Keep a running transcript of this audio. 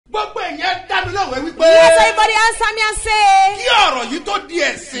Let everybody answer me and say,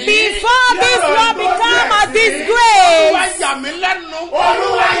 before this law become a disgrace,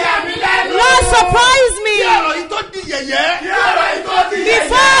 Lord, surprise me.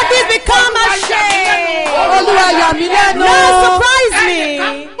 Before this become a shame, Lord, surprise me.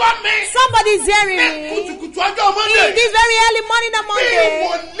 Somebody's hearing me. In this very early morning on Monday,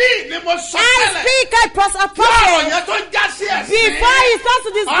 I speak a prophet. Before he starts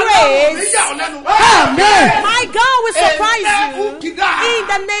to disgrace, my God will surprise you in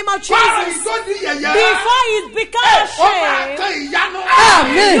the name of Jesus. Before he becomes ashamed,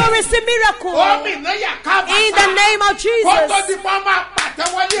 you will receive miracle in the name of Jesus.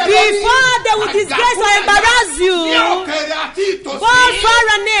 Before they will disgrace or embarrass you, both far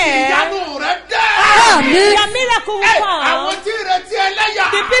and near, your miracle will come.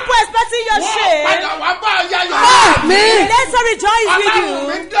 The people expecting your shame, let's rejoice with you.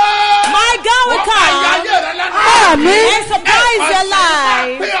 My God will come and surprise your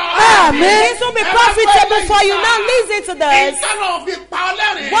life. This will be profitable for you. Now listen to this.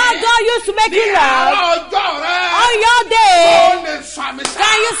 What God used to make you laugh on your day,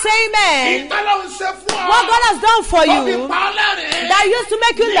 can you say amen? What God has done for you that used to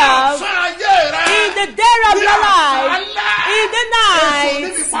make you laugh in the day of your life, in the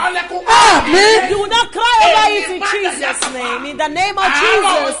night, you will not cry over it in Jesus' name. In the name of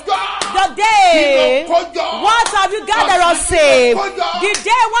Jesus, the day, what have you gathered or saved? The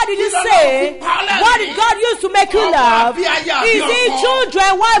day, what did you say? What did God use to make you laugh? Is it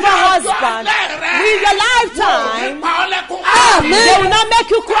children, wife or husband? In your lifetime, they will not make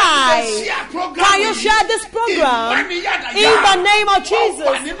you cry. Can you share this program? In the name of Jesus,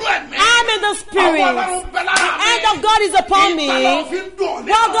 I'm in the spirit. The hand of God is upon me.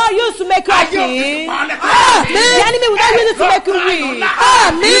 What God used to make you happy, the enemy will not use it to make you weak.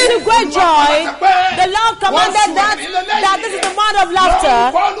 This is great joy. The Lord commanded that this is the month of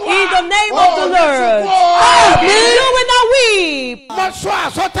laughter in the name of the Lord. You will not weep.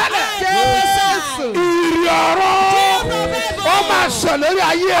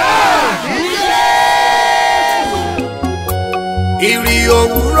 Ìrì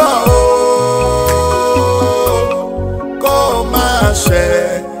òwúrọ̀ kó máa ṣẹ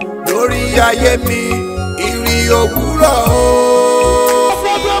lórí ayé mi. Ìrì òwúrọ̀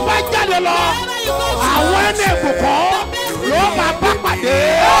ọ̀fọ̀gbọ́n bá jáde lọ àwọn ẹni ìbùkọ́ ló máa bá pàdé.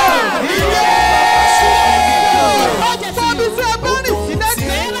 Fọ́bí fẹ́ bọ́ọ̀lì sílẹ̀ tí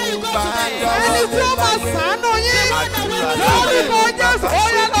ẹni tí ó máa sàánú yín lórí ìbọn Jésù ó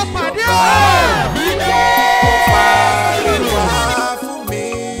yẹ lọ pàdé.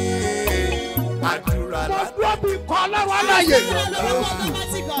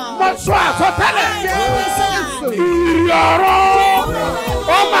 Mo sọ àsọtẹ́lẹ̀ ìyọ̀rọ̀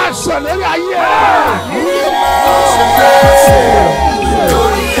ó máa sọ lórí ayé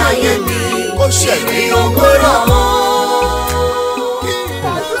lórí ayé mi ó ṣẹ̀rí òwúrọ̀.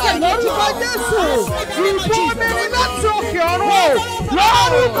 Lórúkọ Jésù ìbomi láti òkè ọ̀run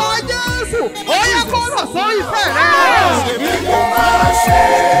lórúkọ Jésù ó yẹ kó rọ̀ sọ ìfẹ́ rẹ̀. Ó máa ṣẹ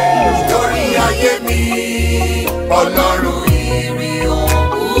lórí ayé mi Ọlọ́run ìrì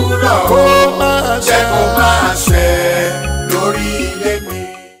òwúrọ̀ kó máa ṣẹ lórí ilé mi.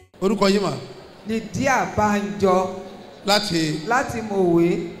 Orúkọ yín mà? Lydia Banjo. Láti Mòwe.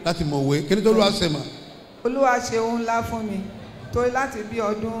 Láti Mòwe. Kí ni tó Olúwa ṣe mà? Olúwa ṣe ohun ńlá fún mi. Torí láti bí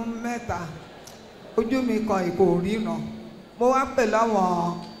ọdún 3 ojú mi kan ìkò ríran. Mo wá pẹ̀lú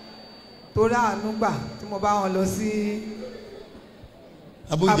àwọn tó ráàánú gbà tí mo bá wọn lọ sí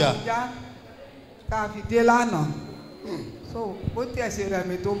Abuja. Tá a fi dé lánàá. So bó tiẹ̀ ṣe rẹ̀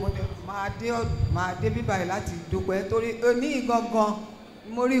mi tó mo ní máa dé bíbá yìí láti dúpẹ́ torí ní gangan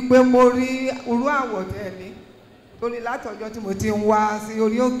mo rí i pé mo rí irú àwọ̀ tẹ̀ ní torí látọjọ́ tí mo ti ń wá sí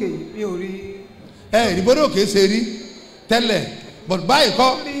orí òkè yìí mi ò rí. Rí bórí òkè ṣe rí tẹ́lẹ̀ but báyìí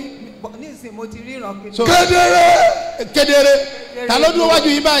kọ́. Nísìnyí mo ti rí ìran kedere ta ló dúró wájú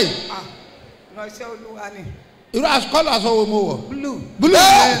yín báyìí. Ìránṣẹ́ Olúwa ni. Irú àkọlù aṣọ wo mo wọ̀. Blue.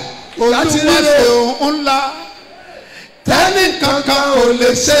 Olúwa ṣe ohun ńlá tẹ́nì kankan ò lè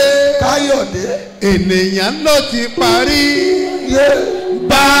ṣe. Káyọ̀dé. Ènìyàn ló ti parí.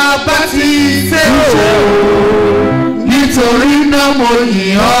 Bàbá ti ṣe o nítorí náà mo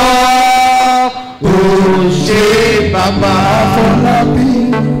yìn ọ́ ò ṣe bàbá Afọlábí.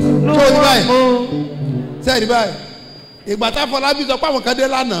 Tó o ní báyìí sẹ́ẹ̀dì báyìí ìgbà tá Afọlábí sọ pé àwọn kan dé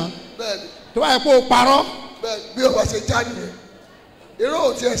lánàá tó báyìí kó o parọ́. Bí o bá ṣe já nìyẹn eré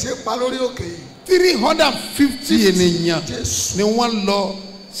ò tiẹ̀ ṣe pa lórí òkè yìí. 350 ènìyàn ni wọ́n lọ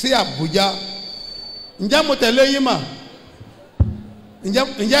sí Àbújá. Ǹjẹ́ mo tẹ̀lé yín mà?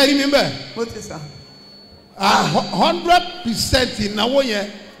 Ǹjẹ́ rí mi bẹ́ẹ̀? Mo ti sà. 100% ìnáwó yẹn.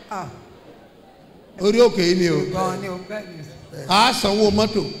 Orí òkè yìí ni o. Gan ni o bẹ́ẹ̀ ni. A sanwó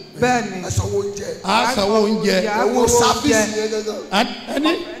mọ́tò. Bẹ́ẹ̀ ni. A sanwó oúnjẹ. A sanwó oúnjẹ. Owó sáfìsì yẹn gangan. Ẹni.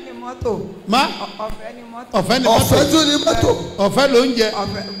 Ọ̀fẹ́ ni mọ́tò. Ma. Ọ̀fẹ́ ni mọ́tò. Ọ̀fẹ́ ni mọ́tò. Ọ̀fẹ́ tún ni mọ́tò. Ọ̀fẹ́ lóúnjẹ.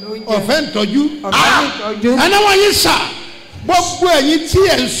 Ọ̀fẹ́ ntọ́jú. Ọ̀fẹ́ ìtọ́jú. Ẹni wọ́n yín sà. Gbogbo ẹ̀yin tí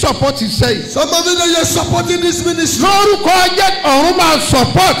ẹ̀ ń support sẹ́yìn. Some of you are supporting this ministry. Lórúkọ jẹ́ ọ̀run máa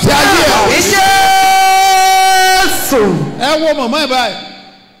support ayé ẹ̀. Jésù. Ẹ wo mọ̀mọ́ ẹ̀ báyìí.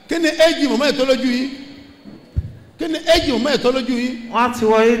 Kí ni éjì mọ̀mọ́ ẹ̀ tó lójú yín? Kí ni éjì mọ̀mọ́ ẹ̀ tó lójú yín? Wọ́n ti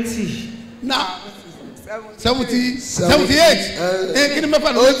wọ 80. Now 78. Kí ni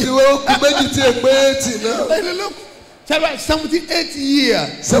mẹ́fà ló Ó ti wọ́n kú méjì tí èpè 80 náà. 78 years.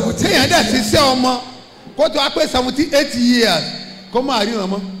 78 Kéèyàn dẹ̀ ti ṣe ọmọ. Kó tó a pé 78 years. Kó máa rí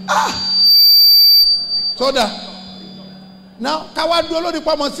ọmọ. Sódà. Now káwá dúró lórí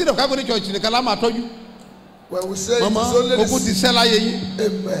pọ́nmọ́ sílẹ̀ káfíń ní church nìkan lá máa tọ́jú. When we say Mama, it is only ogun ti sẹ́ láyé yín.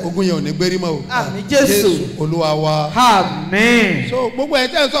 Ogun yẹn ò ní gbérí mọ́ o. Àmín Jésù. Olúwa wa. Àmín. So gbogbo ẹ̀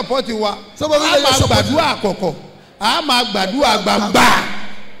tẹ́ ń sọ́pọ́tì wa. A Some of you máa are supporting. gbàdúrà àkọ́kọ́. A máa gbàdúrà gbàgbà.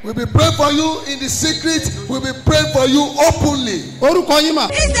 We be praying for you in the secret. We be praying for you openly. Orúkọ yín mà.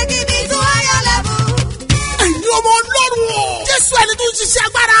 He's taking me to higher level. Ẹ̀yin ọmọ Ọlọ́run o. Jésù ẹni tó ń ṣiṣẹ́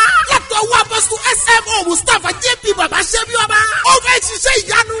agbára. Látọ̀ wá apọ́sítù S.M.O. Mustapha J.P. Babasebioba. Ó fẹ́ ṣiṣẹ́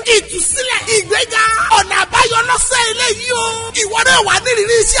ìyanu, ìtúsílẹ̀, ìgbéga. Ọ̀nà àbáyọ lọ́sẹ̀ eléyìí o. Ìwọ náà wà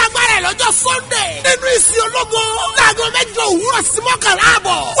nírìírí iṣẹ́ agbára ẹ̀ lọ́jọ́ Sunday. Nínú ìsìn ológo. Láago 8 òwúrọ̀ sí 11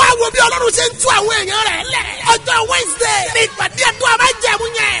 àbọ̀. Wá wo bí Ọlọ́run ṣe ń tú àwọn èèyàn rẹ̀ lẹ̀. Ọjọ́ Wednesday ní ìpàdé ẹ̀tọ́ àbájẹ̀mú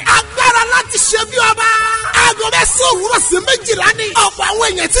yẹn. Agbára láti ṣe bí ọba. Aago 9 òwúrọ̀ sí 12 ní. Ọ̀pọ̀ àwọn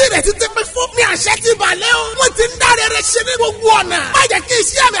èèyàn tí ìrètí ti pín fún ní àṣẹ ti balẹ̀ o. Wọ́n ti ń dáre rẹ̀ ṣe ní gbogbo ọ̀nà. Má jẹ́ kí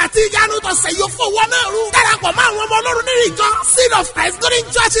iṣẹ́ àmì àti ìyanu tọ̀sẹ̀ yóò fowó náà rú. Darapọ̀ mọ́ àwọn ọmọ Ọlọ́run nínú ìjọ Seed of Christ Golden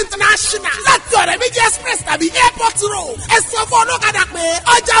Church International. Láti ọ̀rẹ́ méjì express tàbí airport road. Ẹ sọ fún ọlọ́kadà pé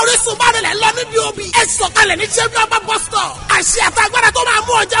ọjà Orísun bá rẹ̀ lọ níbi òbí. Ẹ sọ̀kalẹ̀ ní ṣẹ́bí ọba bus stop. Àṣẹ àtàgbára tó máa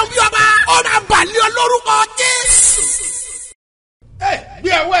mú ọjà bí ọba. Ó máa bà lé olórúkọ Jésù. Gbé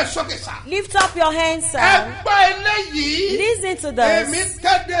ẹwọ́ ẹ̀ sókè sá. Lift up your hands, sir. Ẹ gbọ́ eléyìí. Listen to Èmi this.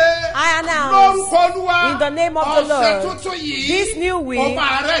 kéde. I announce Lórúkọ Olúwa. in the name of the Ọ̀sẹ̀ Lord, tuntun yìí. this new week, Ó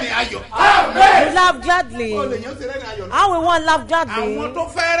máa rẹ́rìn ayọ̀. you laugh gladly. Ó lè yàn sí rẹ́rìn ayọ̀ náà. How we want laugh gladly. Àwọn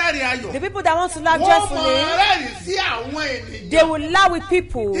tó fẹ́ rẹ́rìn ayọ̀. The people that want to laugh Wọ́n joyfully, máa rẹ́rìn sí àwọn ènìyàn. they will laugh with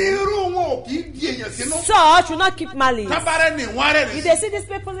people. Irú wọn ò kì í di èèyàn sínú. Such will not keep malice. Tábàárẹ̀ ni wọ́n rẹ́rìn If sí. they see these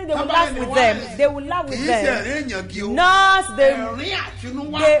people, they will laugh with them. They will laugh with Kì í ṣe them. ẹ̀rín èèyàn kí o. Not the Ẹ̀rín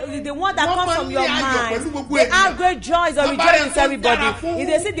àtinúwá. the one that Wọ́n comes máa from ní your ayọ̀ pẹ̀lú mind. gbogbo They ènìyàn. have great joys or Tábàárẹ̀ rejoice with tó everybody. dára fún, If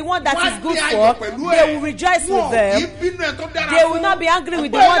they see the one that wọ́n is good á ní for, ayọ̀ pẹ̀lú they ẹ̀. will rejoice with Wọn ò kì í them. bínú ẹ̀ tó dára They fún. will not be angry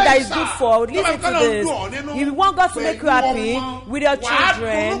with the Ẹgbẹ́ one that is ẹlẹ́sà. good for. Tó Listen bá to kọ́nà this. dùn ọ́ nínú If you want God to make you pẹ̀lú happy ọmọ, with your wàá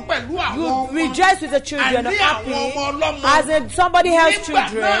children, dùnnú pẹ̀lú àwọn you ọmọ. rejoice with the children Àní happy àwọn ọmọ ọlọ́mọ. as if somebody else's Nígbà náà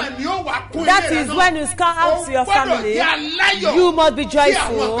children. ni ó wà kún That ilé rẹ is náà. when you come out to your O gbọ́dọ̀ family. jẹ́ aláyọ̀ You must be sí àwọn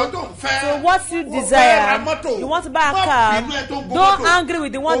joyful. nǹkan tó ń fẹ́. So what you O fẹ́ ra desire, mọ́tò. you want to buy a Má car. bínú ẹ̀ tó ń gun Don't mọ́tò. angry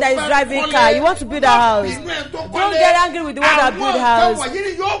with the one O that is fẹ́ driving kọ́lé. car. You want to build a Má house. bínú ẹ̀ tó Don't kọ́lé. get angry with the one that build house. Àwọn nǹkan wọ̀nyí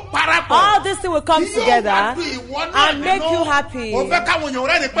ni yóò parapọ̀. All these things will come Tí yóò together wá dùn ìwọ náà and make nínú. you happy. O fẹ́ káwọn èèyàn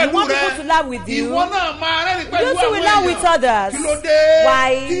rẹ́rìn pẹ̀lú You want rẹ. people to laugh with you. Ìwọ náà máa rẹ́rìn pẹ̀lú You àwọn too will laugh èèyàn. with others. Kí ló dé? Why?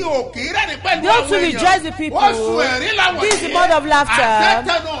 Tí o kì í rẹ́rìn pẹ̀lú Don't àwọn you èèyàn. rejoice with people. Oṣù ẹ̀rín làwọn This is the yìí. month of laughter. Àṣẹ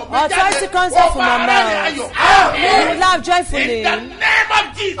tẹnu ọ̀gbìn jáde. Authority comes O out from máa our rẹ́rìn mouth. ayọ̀. You will laugh joyfully. In the name of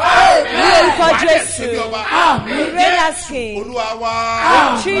Jesus. Ní orúkọ Wà á dẹ̀ Jésù. ṣe bí ọba. You reign as king. Olúwa wa.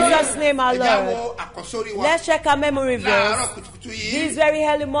 In Jesus' name, our Ẹ já Lord. wo àkọ́sórí wa. Let's check our memory Láàárọ̀ verse. kùtùkùtù yìí. This very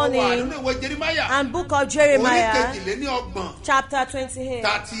early Ó wà morning nínú ìwé Jeremáyà. and book of Jeremiah, Oríkejìléníọgbọ̀n. chapter 28,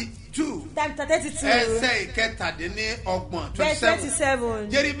 32. chapter 32, Ẹsẹ̀ ìkẹtàdínníọgbọ̀n. verse 27.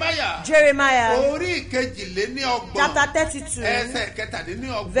 Jeremáyà. Jeremiah, Orí ìkejìléníọgbọ̀n. chapter 32, Ẹsẹ̀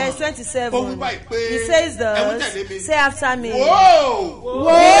ìkẹtàdínníọgbọ̀n. verse 27. Ó wí báyìí pé. He says Ẹ wí tẹ̀lé mi. thus, say after me. Whoa!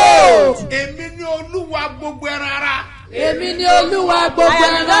 Whoa! Èmi ni Olúwa gbogbo ẹran ara. Èmi ni Olúwa I gbogbo am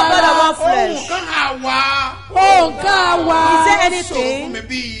ẹran the God of ara. all flesh. Ohun kan hà wá. Òǹkà wa Is there Sọ̀rọ̀ fún anything mi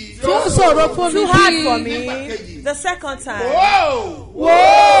bíi. tí ó ṣòro fún mi too hard for bí. me? The second time. Whoa!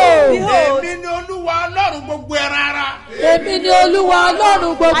 Behold, Èmi ni Olúwa Ọlọ́run gbogbo ẹran ara. Èmi ni Olúwa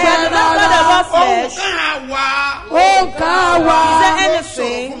Ọlọ́run gbogbo I am the ẹran God of ara. all Ohun flesh. kan hà wá. Òǹkà wa Is there Sọ̀rọ̀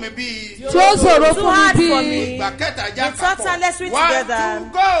anything fún mi bíi. tí ó ṣòro too fún hard mi for bí. me? Ìgbà kẹta já The third time, let's read 1, together. 2,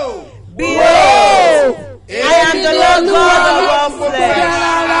 go. Behold, I am Èmi the ni Lord Olúwa God of all gbogbo flesh. ẹran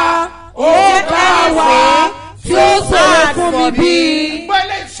ara. Is there Òǹkà wa anything tí ó ṣòro fún mi bí.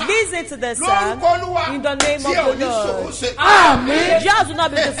 Gbẹ́lẹ̀ sàn. Listen Listen to the song. In the name of the Lord. Yours will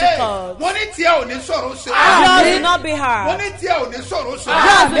not be difficult. Yours will not be hard. Yours will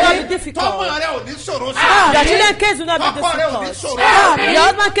not be difficult. Your children's case will not be difficult. Your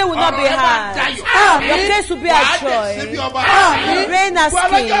husband's case will not be hard. Your case will be a joy. Reign as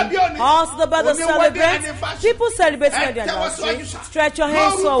king. Also the brothers celebrate. People celebrate when they are stretch your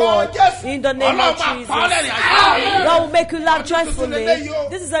hands forward. In the name of Jesus. God will make you laugh joyfully.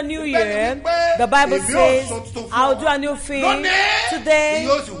 This is a new year. The Bible says, I'll do a new thing today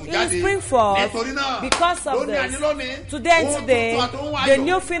in spring fall. Because of this, today and today, the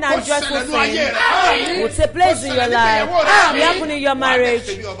new thing and joyful thing will take place in your life. Will happen in your marriage.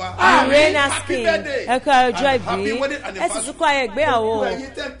 You reign as king.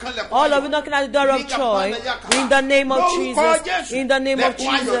 All of you knocking at the door of joy. In the name of Jesus. In the name of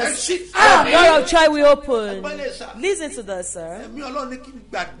Jesus. The door of joy will open. Listen to this, sir.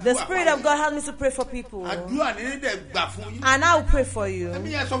 The Spirit of God helps me to pray for people. And I will pray for you.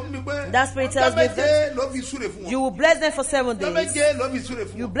 That Spirit tells me that you will bless them for 7 days.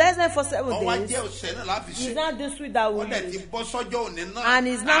 You bless them for 7 days. It's not this week that will use. And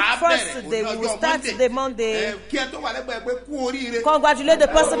it's not first today. We will start today, Monday. Congratulate the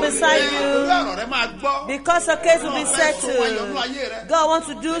person beside you. Because your case will be settled. God wants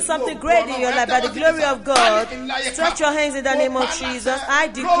to do something great in your life by the glory of God. Stretch your hands in the name of Jesus. I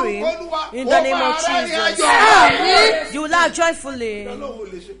decree in the name of Jesus. You will laugh joyfully.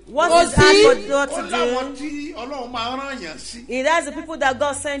 What is asked for God to do? It has the people that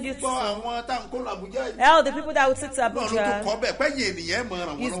God send you to. All the people that will take to Abuja.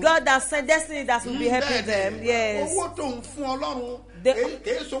 It's God that sent destiny that will be helping them. Yes. The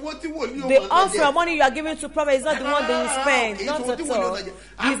offering money you are giving to prophet is not the one they will spend. Not at all.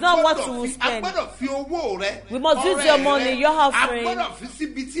 It's not what you will spend. We must use your money, your offering. We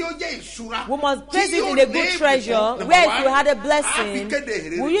must place it in a good treasure where if we had a blessing,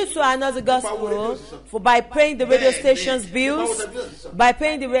 we use to another gospel by paying the radio station's bills, by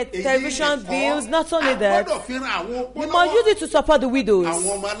paying the television bills. Not only that, we must use it to support the widows,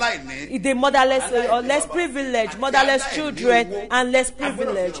 the motherless or less privileged, motherless children, and less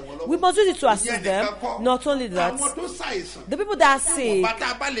privileged. We must use it to assist them. Not only that, the people that are sick,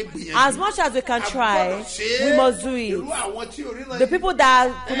 as much as we can try, we must do it. The people that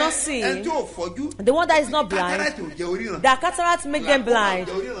could not see, the one that is not blind, their cataracts make them blind.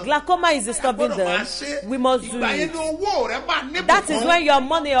 Glaucoma is disturbing them. We must do it. That is when your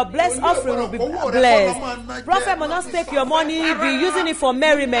money, your blessed offering will be blessed. Prophet must not take your money, be using it for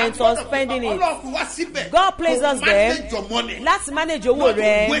merriment or spending it. God places us there. Let's manage your work.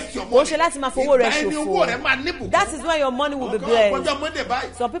 That is when your money will be blessed.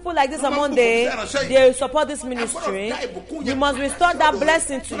 Some people like this on Monday, they support this ministry. You must restore that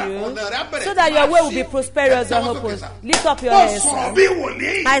blessing to you so that your way will be prosperous and open. Lift up your hands.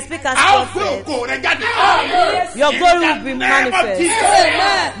 I speak as prophet. Your glory will be manifest.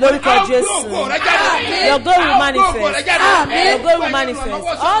 Glory to Jesus. Your glory will manifest. Your glory will manifest.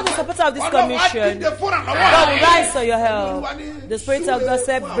 All the supporters of this commission, God will rise for your help. The Spirit of God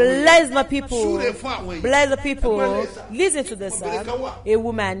said, bless my people. Bless the people. Listen to this, sir. A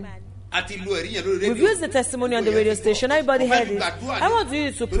woman. We've used the testimony on the radio station. Everybody heard it. I want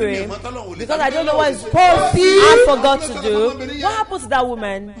you to pray because I don't know what is supposed I forgot to do. What happened to that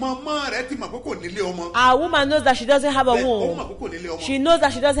woman? Our woman knows that she doesn't have a womb. She knows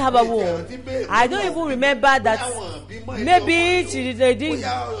that she doesn't have a womb. I don't even remember that. Maybe they did.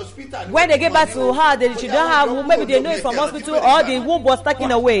 When they get back to her, she don't have womb. Maybe they know it from hospital or the womb was taken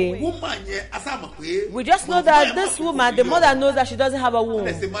away. We just know that this woman, the mother knows that she doesn't have a womb.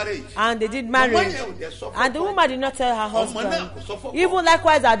 And they did marriage. And the woman did not tell her husband. Even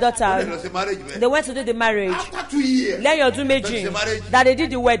likewise her daughter. They went to do the marriage. Let your do that they did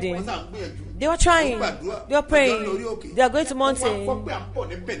the wedding. They were trying. They were praying. They are going to mountain.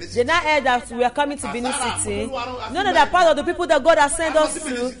 They now heard that we are coming to Benin City. None of that part of the people that God has sent us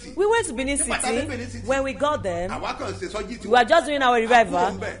to. We went to Benin City. When we got them, we were just doing our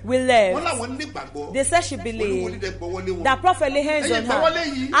revival. We left. They said she believed. That prophet laid hands on her.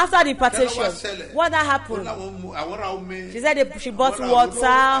 After the impartation, what that happened? She said she bought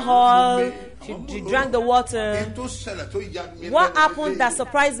water, oil, She drank the water. What happened that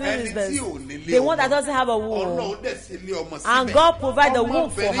surprised me is this: the one that doesn't have a womb, and God provided a womb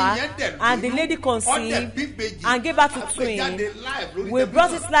for her, and the lady conceived and gave birth to twins. We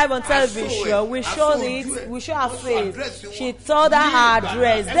brought it live on television. We showed it. We showed her face. She told her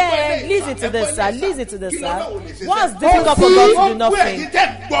address. Then listen to this, sir. Listen to this, sir. What's difficult for God to do nothing?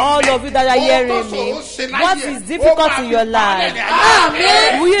 All of you that are hearing me, what is difficult in your life?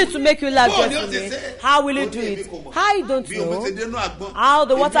 We need to make you laugh joyfully. How will you do it? I don't know. How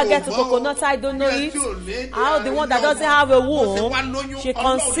the water gets to coconut, I don't know it. How the one that doesn't have a womb, she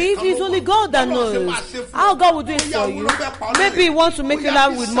conceived, it's only God that knows. How God will do it for you. Maybe He wants to make you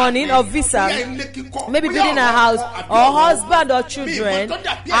laugh with money or visa. Maybe building a house or husband or children.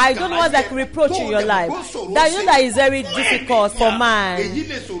 I don't know what that can reproach in your life. That you know that is very difficult for man.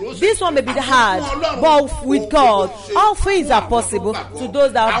 This one may be hard, but with God, all things are possible to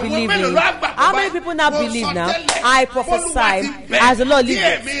those that believe in. How many people now believe now? I prophesy as the Lord lives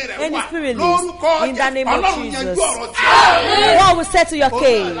and the Spirit lives in the name of Jesus. God will settle your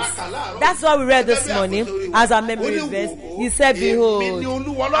case. That's what we read this morning as our memory verse. He said, behold,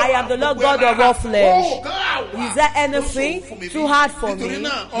 I am the Lord God of all flesh. Is there anything too hard for me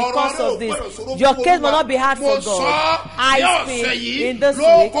because of this? Your case will not be hard for God. I speak in this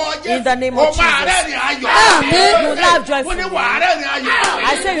week in the name of Jesus. You laugh joyfully.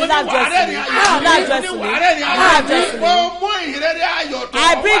 I say you laugh joyfully. You laugh joyfully. You laugh joyfully.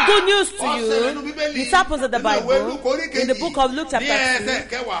 I bring good news to you. It happens in the Bible. In the book of Luke chapter 2,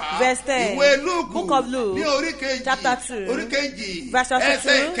 verse 10. Book of Luke chapter 2, verse 2,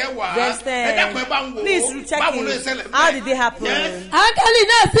 verse 10. Please check it. How did it happen? And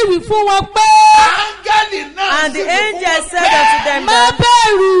the angel said unto them that,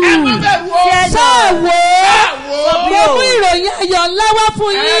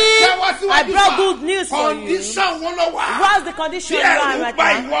 I brought good news for you. What's the condition you are right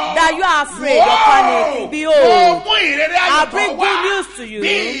now? That you are afraid or panicking. Behold, I bring good news to you.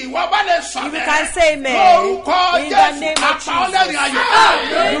 If you can say amen, in the name of Jesus,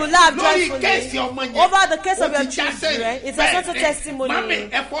 you laugh joyfully over the case of your children. It's a sort of testimony.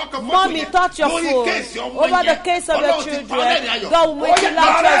 Mommy, touch your phone over the case of your children. God will make you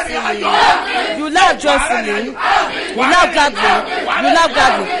laugh joyfully. You laugh joyfully. You laugh gladly. You laugh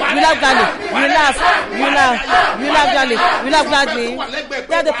gladly. You laugh gladly. You laugh. You laugh. You laugh gladly. You laugh gladly.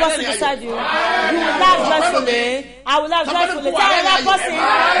 Tell the person beside you. You will laugh joyfully. I will laugh joyfully. Tell another person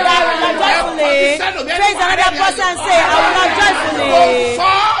that I will laugh joyfully. Praise another person and say, I will laugh joyfully.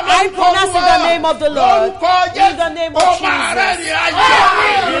 I pronounce in the name of the Lord. In the name of Jesus.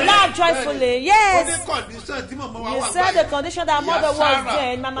 You laugh joyfully. Yes. You said the condition that mother was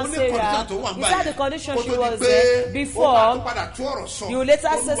there in Mama Sarah. You said the condition she was there before. You later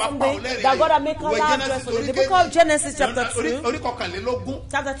said something that God will make her laugh joyfully. The book of Genesis chapter 2.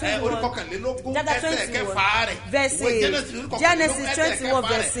 Chapter 21. Chapter 21. Verse 8. Genesis 21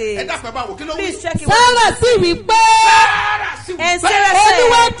 verse 8. Please check it. Sarah sì wí pé. And Sarah said,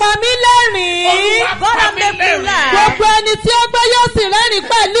 Olúwa pa mí lẹ́rìn-ín. God will make me laugh. Gbogbo ẹni tí ó gbọ́ yóò sì rẹ́rìn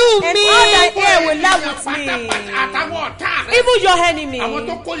pẹ̀lú And mi. all that hear will laugh with me. Even your enemy,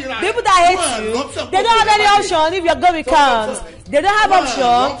 people that hate you, they don't have any option if your glory comes. They don't have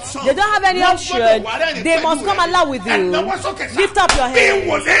option. They don't have any option. They must come and laugh with you. Lift up your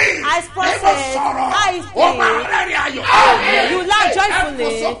hands. I prophet, I speak. You laugh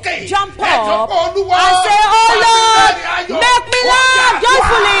joyfully. Jump up and say, oh Lord, make me laugh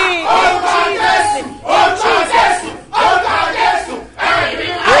joyfully. In Jesus' name.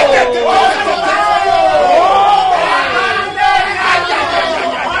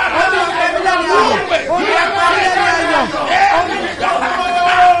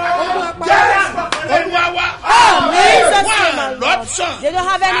 They don't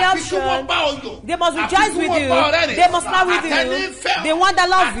have any option. They must rejoice with you. They must laugh with you. The one that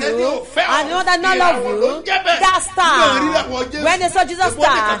love you and the one that not love you. That star. When they saw Jesus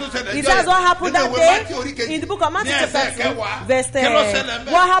star, it says what happened that day in the book of Matthew chapter 2, verse 10.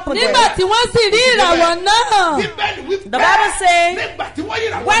 What happened there? The Bible says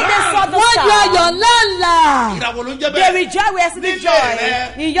when they saw the star, they rejoice with joy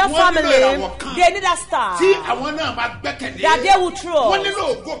in your family. They need a star that they will throw.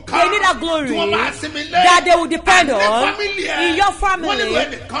 They need a glory that they will depend on. In your family,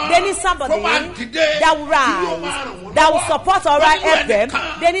 they need somebody that will rise, that will support or help them.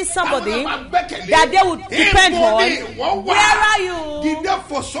 They need somebody that they will depend on. Where are you?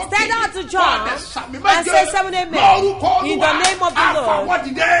 Stand out to John and say 7 amen. In the name of the Lord.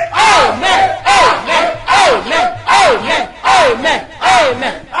 Amen. Amen. Amen. Amen.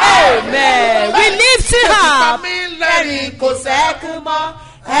 Amen. Amen.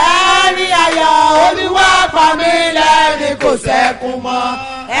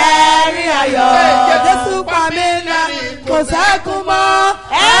 ẹ̀rín ayọ̀. Jésù pa mí lẹ́rìn kò sẹ́kún mọ́.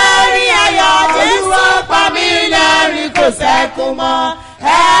 Ẹ̀rín ayọ̀. Jésù pa mí lẹ́rìn kò sẹ́kún mọ́.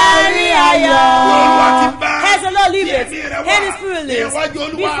 Ẹ̀rín ayọ̀. Has the Lord lived it? And His Spirit lives before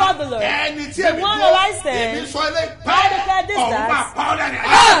the Lord. The one who I stand, I declare this that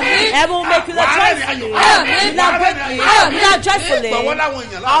heaven will make you laugh joyfully, laugh greatly, laugh joyfully.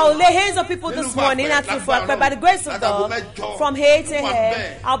 I will lay hands on people this morning and to for by the grace of God, from here to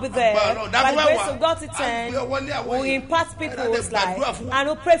here, I'll be there. By the grace of God to 10, we'll impart people's life and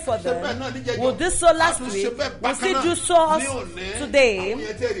we'll pray for them. We'll do so last week. We'll still do so today.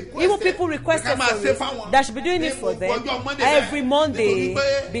 Even people requested for it, that should be doing it for them every Monday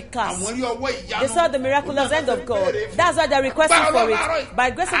because they saw the miraculous end of God. That's why they're requesting for it. By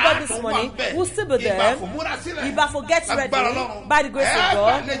the grace of God this morning, we'll still be there. If I forget ready, by the grace of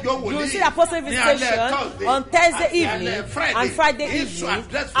God, you will see the apostle invitation on Thursday evening and Friday evening.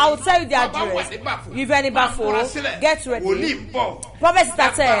 I will tell you the address. If anybody for, get ready. Prophet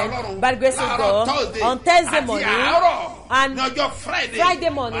Sister 10, by the grace of God, on Thursday morning and Friday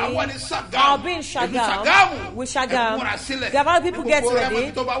morning, I'll be in Shagam with Shagam. The other people get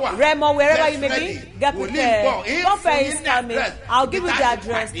ready. Remo, wherever you may be, get prepared. Prophet is coming. I'll give you the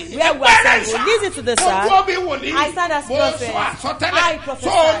address where we are going. Listen to the song. I stand as prophet. I prophesy.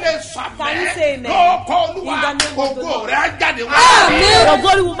 Can you say amen? In the name of the Lord. Your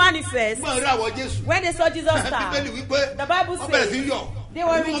glory will manifest. When they saw Jesus stand, the Bible says they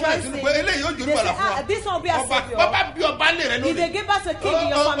were rejoicing. They said, this one will be a savior. If they give us a king in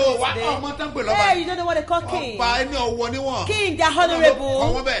your family today, hey, you don't know what they call king. King, they are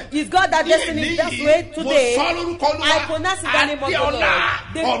honorable. Is God that destiny that way today? I pronounce in the name of the Lord.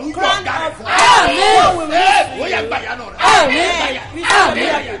 The crown of God will release you.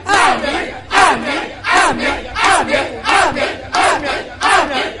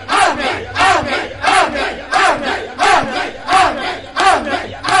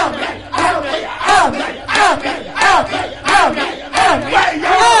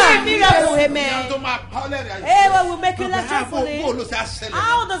 Hey, well, we'll make you laugh joyfully.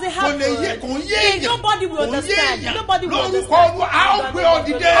 How does it happen? Nobody will understand. Nobody will understand.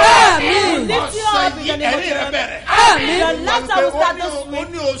 We'll lift you up in the name of Jesus. Your laughter will start this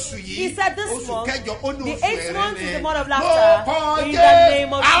week. He said this month, the 8th month is the month of laughter. In the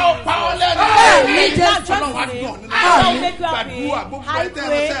name of Jesus. Laugh joyfully. I'll make you happy. I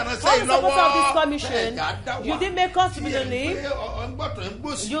pray. All the support of this commission, you didn't make us to be the lead.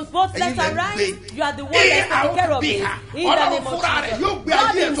 You both left and right. You are the one that's taking care of it. In the name of Jesus.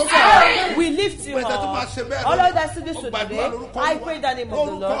 God himself, we lift you up. All of that to this today, I pray in the name of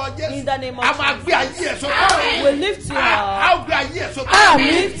the Lord. In the name of Jesus. We lift you up.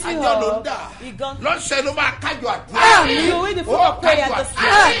 We lift you up. You will the foot of prayer this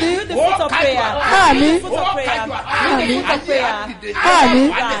morning. You will the foot of prayer. You will the foot of prayer. You will the foot of prayer.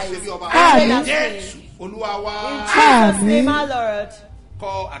 In Jesus' name, our Lord.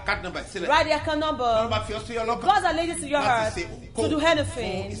 Call account number. Write the account number. God has laid it to your heart to do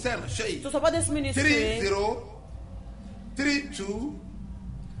anything to support this ministry.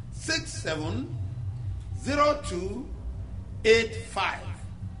 3032670285.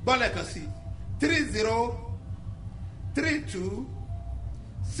 Bolekasi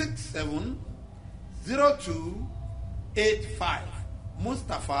 3032670285.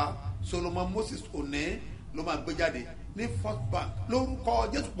 Mustapha Solomon Moses One Loma Gbejade. Ní First Bank lórúkọ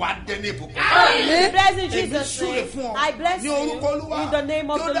Jésù wà dẹni ìbùkún. Bless in Jesus' name. I bless you in the name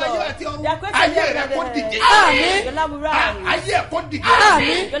of the Lord.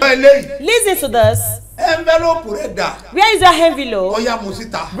 Listen to this. Where is your envelope?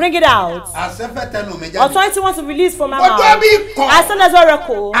 Bring it out. Authority wants to release from my mouth. As soon as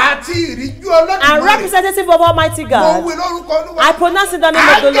oracle and representative of Almighty God, I pronounce in the name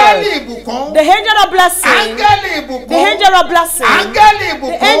of the Lord. The angel of blessing. The angel of blessing.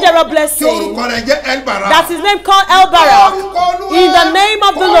 The angel of blessing. That's his name called El Barak. In the name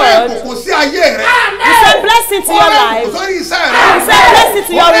of the Lord. He said blessing to your life. He said blessing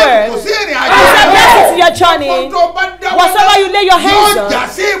to your work. He said blessing to your journey. Whatever you lay your hands on,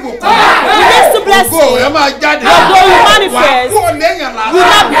 release to blessing. Your glory will manifest. You will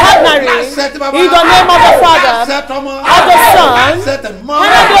not be ordinary. In the name of the Father, of the Son, and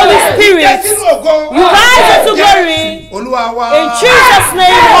of the Holy Spirit, you rise into glory. In Jesus'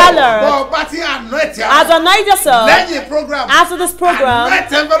 name, Father. As anoint yourself after this program,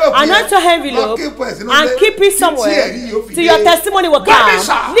 anoint your envelope and keep it somewhere till your testimony will come.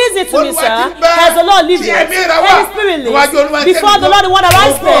 Listen to me, sir. As the Lord lives you, and His Spirit lives. Before the Lord, the one that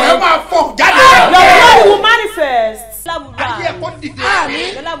I stand, your glory will manifest. life will ayé rise. ẹ̀kọ́ dìde.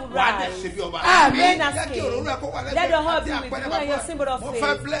 Your life will wà á dẹ̀ rise. ṣe bí ọba. Amen. jẹ́ kí òróró ẹ̀kọ́ wà Let your heart be àti with àpẹẹrẹ you and your symbol of mo faith.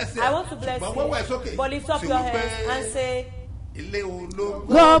 fẹ́ bless ẹ. I want to bless ṣùgbọ́n wọ́wọ́ ẹ̀ you. sókè. But lift up Sì your wípé, hands and say, ilé ológo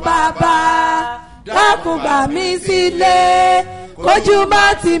Go bàbá, dákun gbà mí sílé, kójú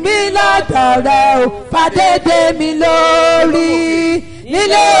má tì mí lọ́dọ̀ rẹ̀ o, fàdédé mi lórí.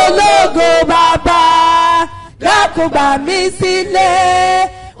 Nílé ológo bàbá, dákun gbà mí sílé,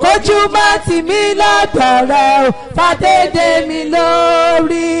 kójú má tì mí lọ́dọ̀ rẹ̀ o, fàdédé mi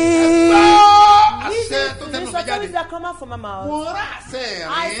lórí. àṣẹ tó tẹnu mi jáde. that come out from my mouth. mo rà àṣẹ ẹ̀rín.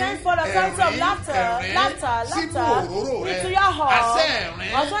 I send for the authority of laughter sínú òróró rẹ. into your heart. àṣẹ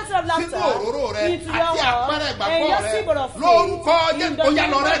ẹ̀rín Authority of laughter sínú òróró rẹ into your àti heart. àpẹẹrẹ And ìgbàgbọ́ your rẹ symbol of faith. lórúkọ In jẹ́ the bóyá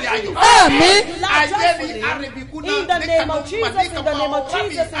name lọ of rẹ̀ ní ayọ̀. Àmín. You laugh ayé ni joyfully. arìbìkúnà In the ní name of kàkọ́ Jesus, pàdé in the kàkọ́ name of rábì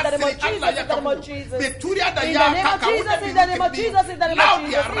Jesus, in the name of àṣẹ Jesus, in the name of Jesus. bẹ̀túrí àdàyà In the name of kàkàwọ́ Jesus, in the name of Jesus, in the name of láòdì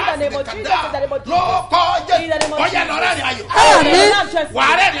Jesus, in the name of Jesus, in the name of Jesus. lórúkọ jẹ́ In the name of bóyá lọ Jesus. rẹ̀ ní ayọ̀. Àmín. wà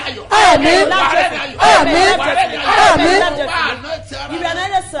á rẹ̀ ní ayọ̀. Àmín. wà á rẹ̀ ní ayọ̀. Àmín. wà á rẹ̀ ní ayọ̀. Àmín. You will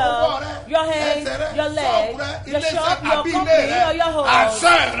anoint yourself, your hands, your legs, your shop, your company, or your home.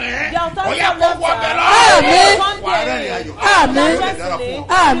 àṣẹ rẹ̀ The authority bóyá of kó wọ bẹ̀ lọ. Àmín. wà á rẹ̀ ní ayọ̀. Àmín.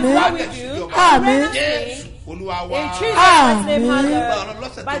 Àmín. Àmín. Jésù Olúwa wa. In Jesus' mighty name, Àmín.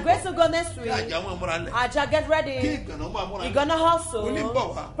 hallelujah. By grace of God next week, Àjà wọn múra lẹ̀. Aja, get Kí ready. ìgànnà máa múra You're lẹ̀. gonna hustle. Oní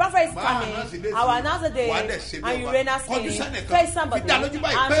bọ̀ wá. Prophet is Máa coming. announce the day I will fún announce the Wà á day, dẹ̀ ṣe bí and you ọba. reign as Kọjú king. sẹ́nìkan. Face somebody. Fi dá lójú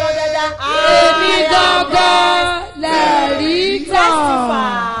báyìí And pé- show them that Èmi gangan lẹ̀rí kan.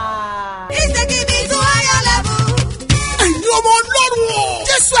 testify. He's taking me to higher level. Ẹ̀yin ọmọ Ọlọ́run o.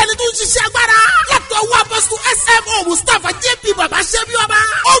 Jésù ẹni tó ń ṣiṣẹ́ agbára. Látọwọ́ apọ́sítù S.M.O. Mustapha J.P. Babasebioba.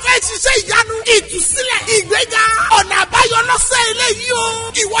 Ó fẹ́ ṣiṣẹ́ ìyanu, ìtúsílẹ̀, ìgbéga. Ọ̀nà àbáyọ lọ́sẹ̀ eléyìí o.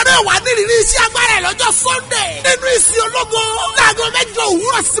 Ìwọ náà wà nírìírí iṣẹ́ agbára ẹ̀ lọ́jọ́ Sunday. Nínú ìsìn ológo. Láago 8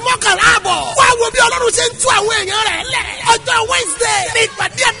 òwúrọ̀ sí 11 àbọ̀. Wá wo bí Ọlọ́run ṣe ń tú àwọn èèyàn rẹ̀ lẹ̀. Ọjọ́ Wednesday ní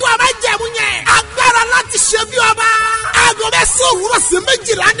ìpàdé ẹ̀tọ́ àbájẹ̀mú yẹn. Agbára láti ṣe bí ọba. Aago 9 òwúrọ̀ sí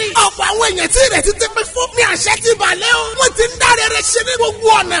 12 ní. Ọ̀pọ̀ àwọn èèyàn tí ìrètí ti pín fún ní àṣẹ ti balẹ̀ o. Wọ́n ti ń dáre rẹ̀ ṣe ní gbogbo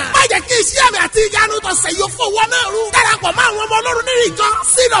ọ̀nà. Má jẹ́ kí iṣẹ́ àmì àti ìyanu tọ̀sẹ̀ yóò fowó náà rú. Darapọ̀ mọ́ àwọn ọmọ Ọlọ́run nínú ìjọ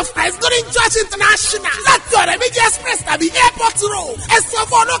Seed of Christ Golden Church International. Láti ọ̀rẹ́ méjì express tàbí airport road. Ẹ sọ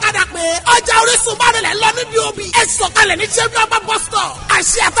fún ọlọ́kadà pé ọjà Orísun bá rẹ̀ lọ níbi òbí. Ẹ sọ̀kalẹ̀ ní ṣẹ́bí ọba bus stop.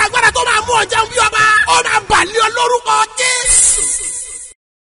 Àṣẹ àtàgbára tó máa mú ọjà bí ọba. Ó máa bàlẹ́ olórúkọ Jésù.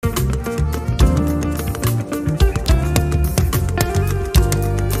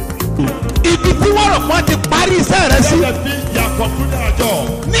 Ibi tí wọ́n rò pọ́n ti parí iṣẹ́ rẹ sí.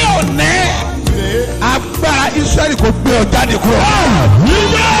 Ní òní, agbára Ísírẹ́lì kò gbé ọ jáde kúrò.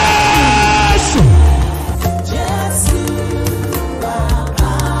 Jésù.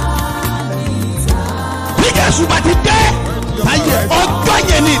 Bí Jésù bá ti dé, ọjọ́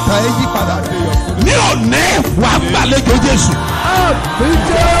yẹn ni ìtàn ẹ̀ yí padà. Ní òní, wàá gbàlejò Jésù.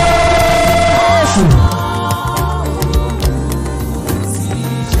 Jésù.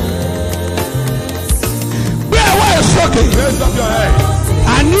 Sókè.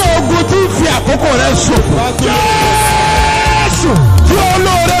 Àní ogun tí ń fi àkókò rẹ ṣòfò. Jésù tí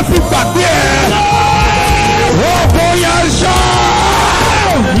olóore fi gbàgbé ẹ. Ogun yẹn ṣọ́.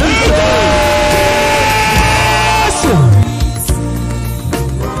 Jésù.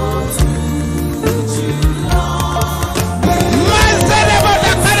 Mẹ́sẹ̀lẹ̀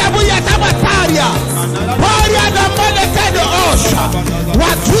bọ̀dẹ̀ kẹ́lẹ́ bú yàtá bàtàríà. Pọ́ọ̀rìà dà mọ́lẹ̀ kẹ́dọ̀ ọ̀ṣà.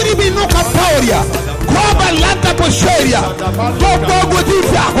 Wàtúrì bí nùkà pọ́ọ̀rìà. Kọ́ba lanta bọ̀ṣẹ́rìà. Gbogbo ogun tí ń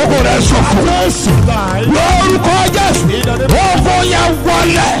fi àkókò rẹ̀ ṣòfò. Lórúkọ Jésù. Ogun yẹn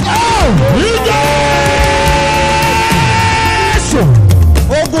wọlé. Jésù.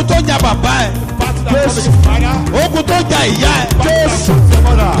 Ogun tó jà bàbá ẹ̀. Jésù. Ogun tó jà ìyá ẹ̀. Jésù.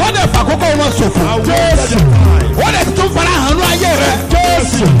 Wọ́n lè fàkókò wọn ṣòfò. Jésù. Wọ́n lè tún fara hàn ní ayé rẹ̀.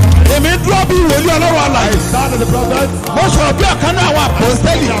 Jésù. Èmi dúró bí ìwòlí ọlọ́run àlàyé. Mo sọ̀rọ̀ bí ọ̀kan náà àwọn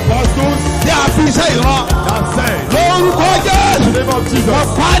àpòstẹ́lì. Tí a fi iṣẹ́ ìran. Lórúkọ Jésù. Wọ́n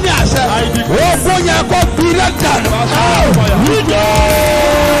pa á ní àṣẹ. Ogun yẹn kó fi lẹ́tà.